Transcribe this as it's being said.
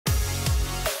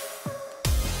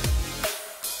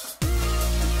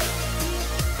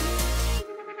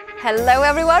Hello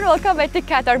everyone, welcome back to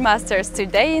Qatar Masters.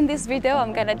 Today in this video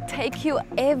I'm gonna take you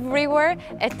everywhere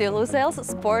at the Lusail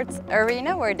Sports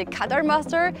Arena where the Qatar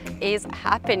Masters is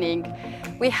happening.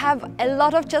 We have a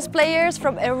lot of chess players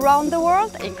from around the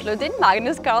world, including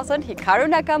Magnus Carlsen, Hikaru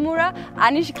Nakamura,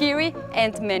 Anish Giri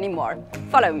and many more.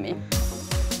 Follow me.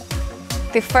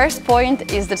 The first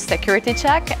point is the security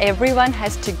check. Everyone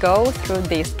has to go through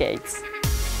these gates.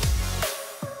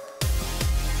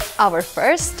 Our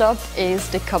first stop is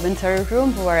the commentary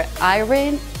room where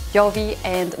Irene, Jovi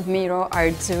and Miro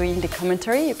are doing the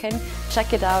commentary. You can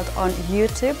check it out on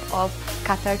YouTube of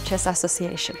Qatar Chess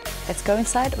Association. Let's go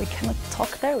inside. We cannot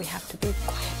talk there, we have to be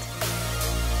quiet.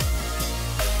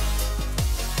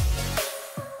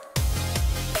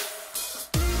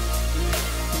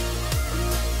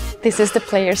 This is the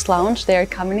players' lounge. They are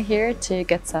coming here to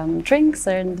get some drinks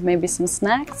and maybe some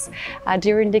snacks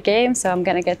during the game, so I'm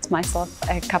gonna get myself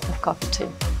a cup of coffee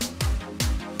too.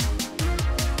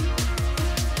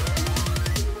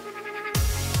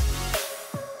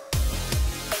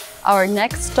 Our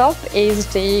next stop is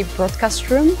the broadcast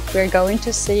room. We're going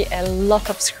to see a lot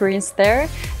of screens there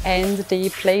and the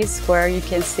place where you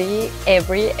can see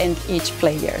every and each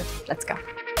player. Let's go.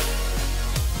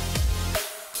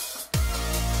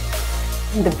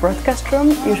 In the broadcast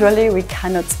room, usually we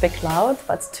cannot speak loud,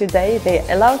 but today they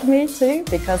allowed me to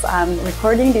because I'm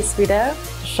recording this video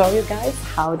to show you guys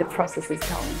how the process is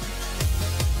going.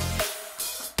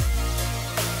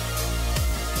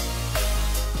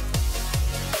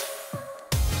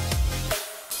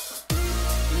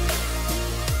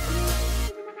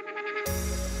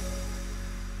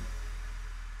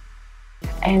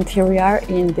 And here we are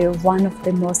in one of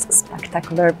the most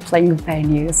spectacular playing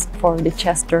venues for the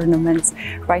chess tournaments.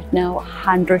 Right now,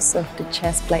 hundreds of the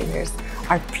chess players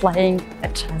are playing a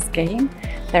chess game.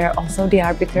 There are also the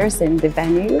arbiters in the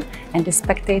venue and the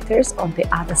spectators on the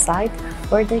other side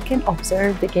where they can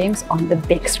observe the games on the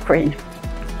big screen.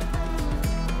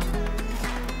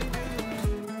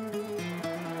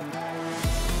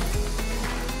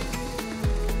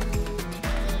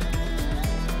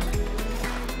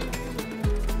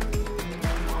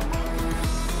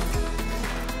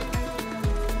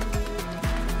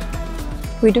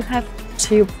 We do have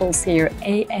two pools here,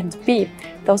 A and B.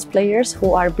 Those players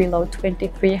who are below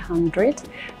 2300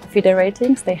 FIDE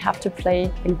ratings, they have to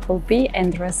play in pool B,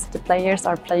 and the rest of the players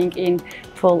are playing in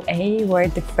pool A, where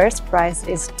the first prize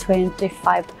is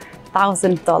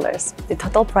 $25,000. The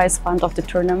total prize fund of the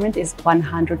tournament is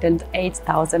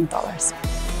 $108,000.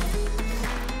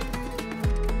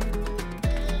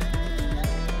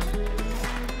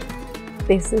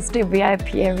 This is the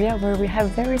VIP area where we have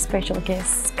very special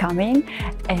guests coming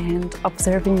and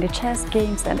observing the chess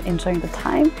games and enjoying the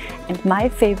time. And my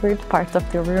favorite part of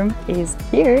the room is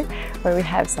here, where we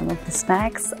have some of the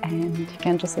snacks and you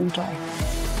can just enjoy.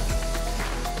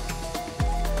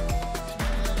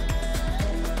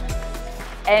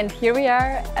 And here we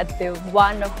are at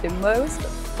one of the most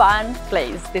fun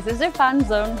places. This is the fun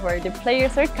zone where the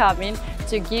players are coming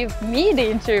to give me the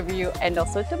interview and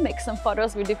also to make some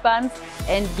photos with the fans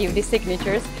and give the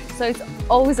signatures. So it's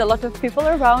always a lot of people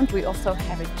around. We also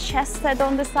have a chess set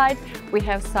on the side. We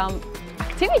have some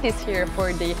activities here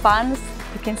for the fans.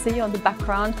 You can see on the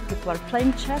background people are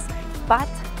playing chess. But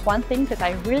one thing that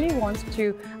I really want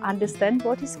to understand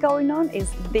what is going on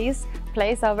is this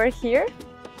place over here.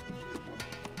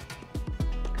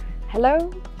 Hello.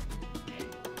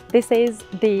 This is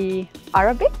the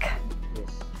Arabic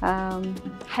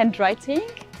handwriting,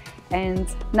 and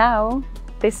now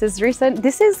this is recent.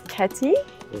 This is Keti.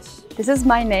 Yes. This is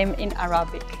my name in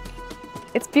Arabic.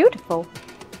 It's beautiful.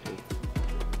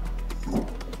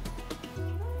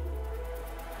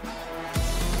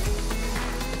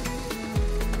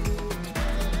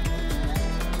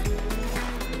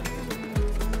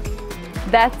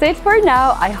 That's it for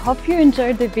now. I hope you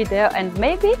enjoyed the video and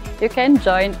maybe you can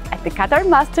join at the Qatar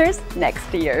Masters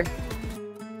next year.